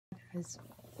As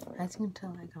you can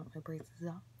tell, I got my braces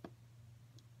off.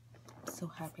 I'm so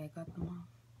happy I got them off.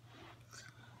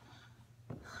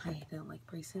 I didn't like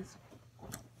braces.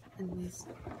 Anyways,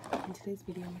 in today's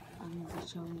video, I'm going to be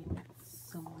showing you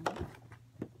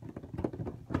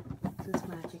this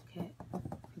magic kit I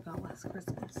got last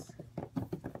Christmas.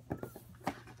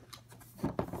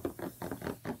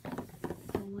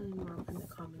 Someone wrote in the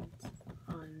comments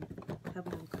on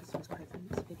Heaven Christmas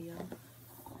Presents video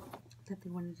that they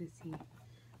wanted to see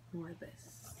more of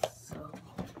this, so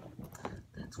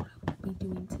that's what I will be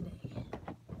doing today.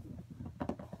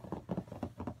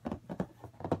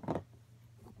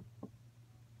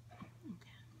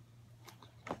 Okay,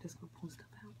 just gonna pull stuff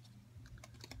out.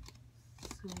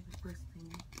 So the first thing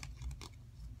is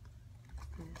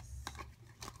this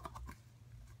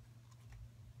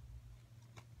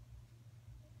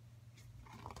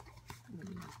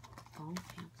long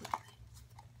pamphlet thing.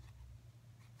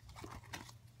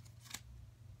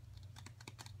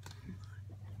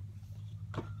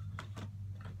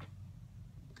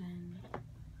 Then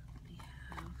we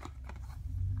have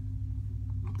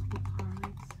multiple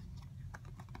cards,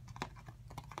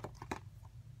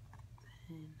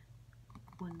 then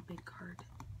one big card,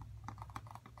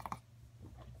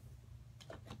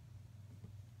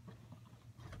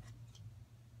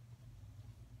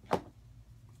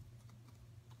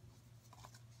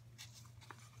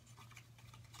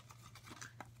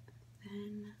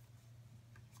 then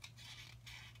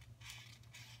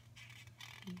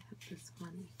we have this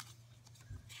money.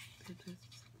 They're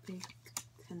just big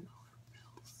 $10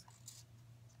 bills.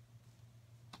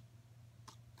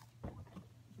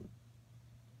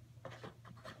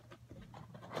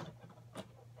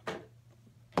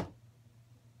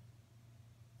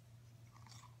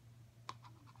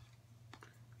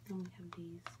 Then we have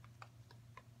these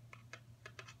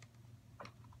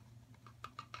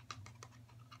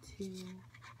two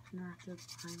interactive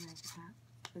iMagic app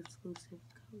exclusive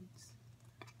codes.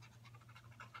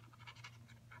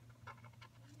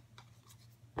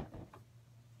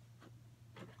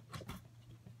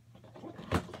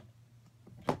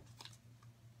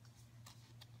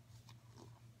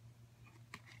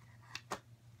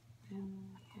 And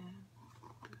we have,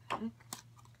 what the heck?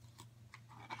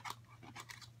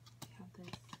 We have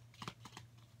this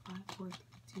 5, 4,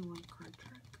 3, 2, 1 card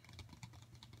trick.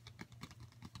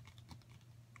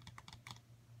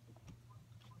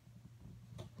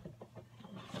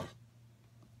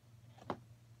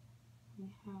 We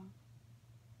have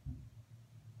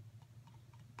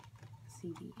a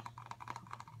CD,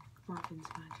 Marvin's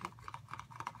Magic.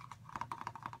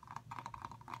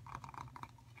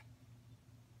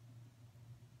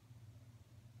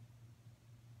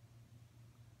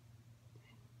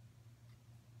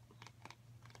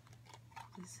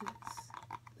 This is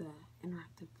the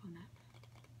interactive fun app.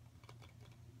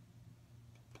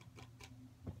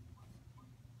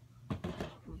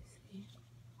 Let me see.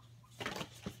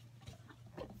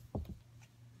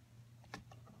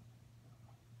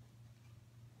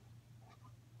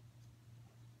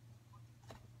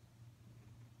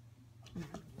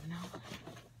 No.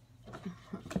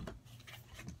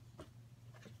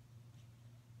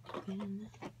 Then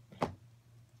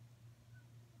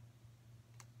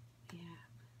we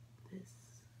have this,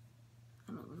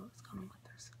 I don't know what it's called, but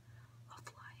there's a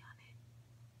fly on it.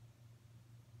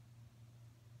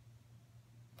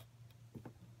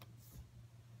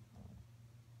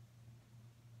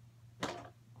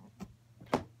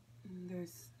 And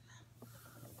there's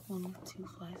 1, 2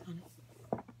 flies on it.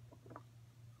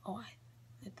 Oh, I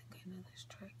think I know this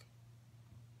trick.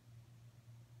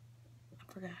 I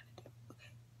forgot how to do it.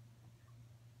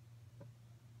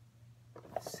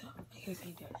 Okay. So here's how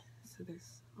you do it. So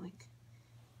there's like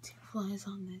 2 flies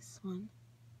on this one.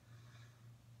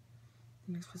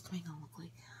 And you're supposed to make them look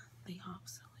like they hop,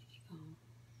 so like you go.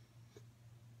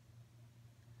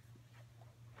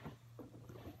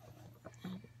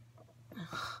 And,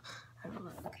 I don't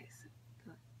know. Okay, so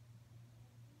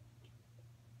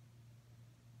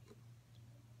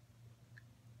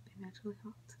they naturally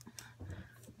hopped.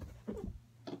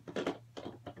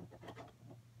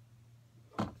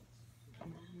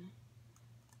 And then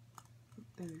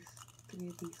there's 3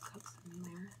 of these cups in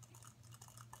there.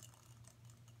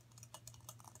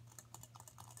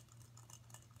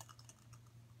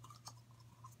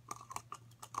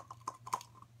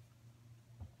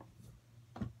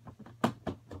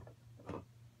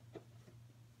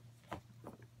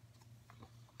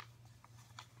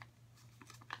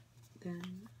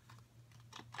 Then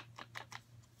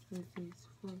there's these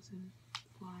frozen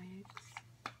fly eggs.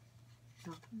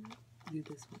 Not gonna do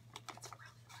this one. It's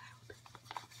really loud.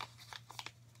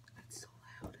 It's so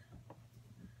loud.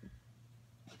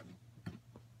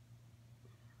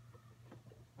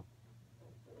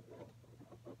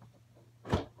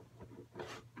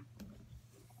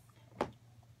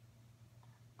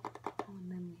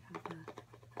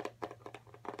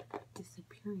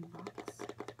 carrying box.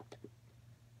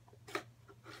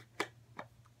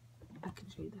 I can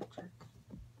show you that trick.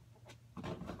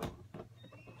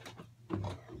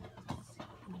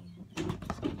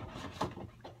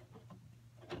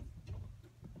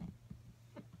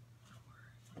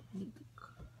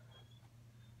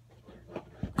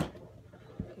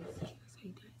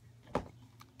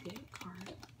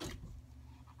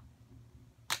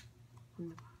 In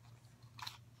the box.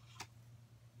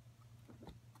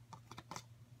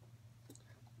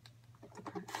 The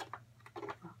card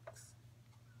box.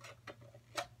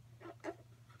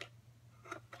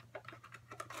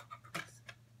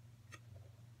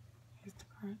 Here's the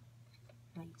card.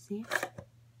 Now you see it.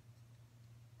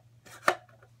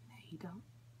 Now you don't.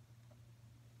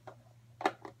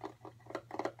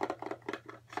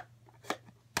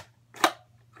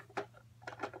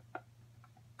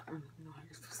 I don't even know how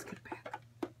you're supposed to get it back.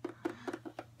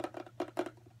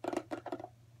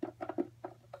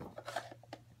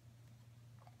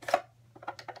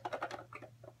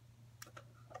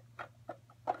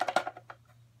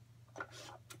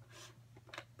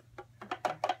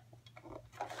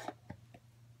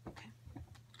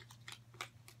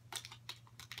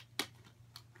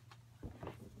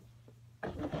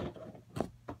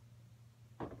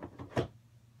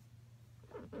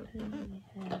 And we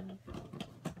have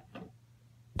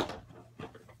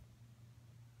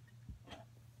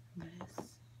this.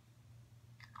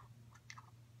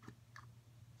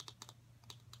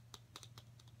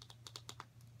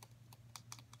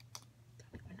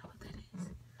 Don't even know what that is.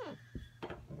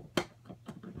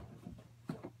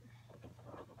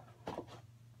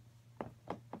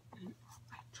 And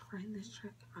I tried this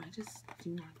trick. I just do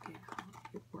not get how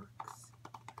it works.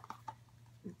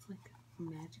 It's like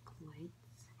magic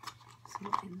lights. So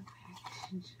in the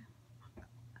package,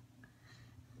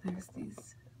 there's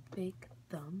these fake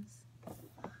thumbs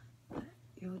that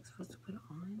you're like supposed to put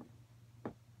on.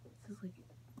 This is like,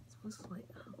 it's supposed to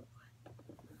light up,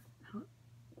 but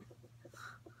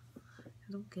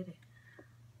I don't get it.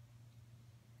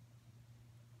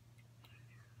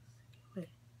 Wait.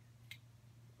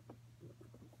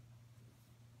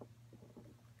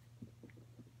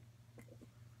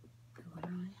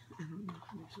 Literally, I don't know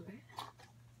how to do it.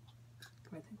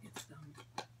 I think it's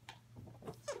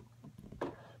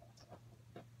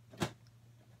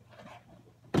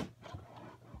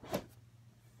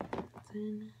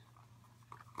Then,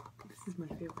 this is my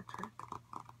favorite trick.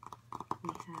 We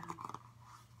have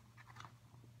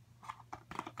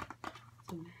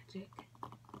some magic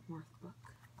workbook.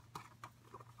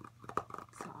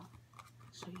 So, I'll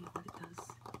show you what it does.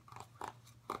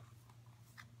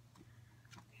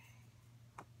 Okay.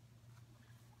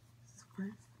 So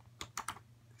first,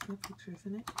 there's no pictures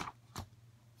in it.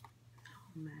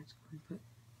 I'll magically put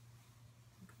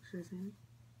pictures in.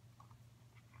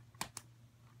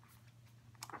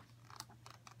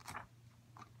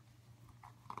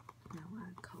 Now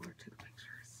add color to the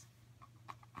pictures.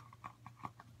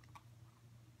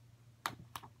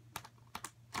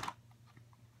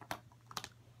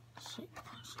 I'll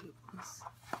show you this.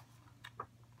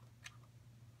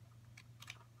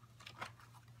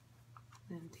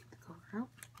 Then take the color out.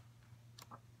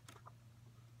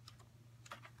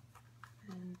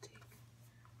 And take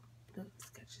the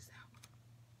sketches out.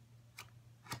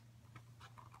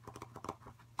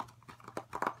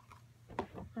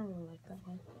 I really like that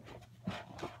one.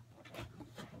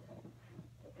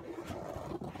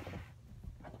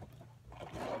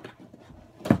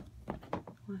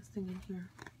 Last thing in here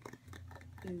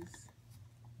is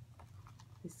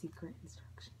the secret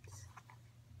instructions.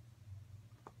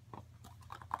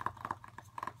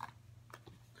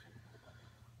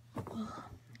 Well,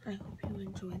 I hope you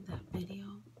enjoyed that video,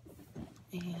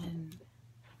 and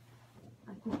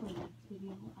I think the next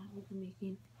video I will be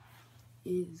making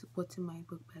is what's in my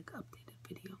book bag updated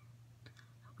video.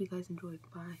 Hope you guys enjoyed.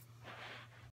 Bye.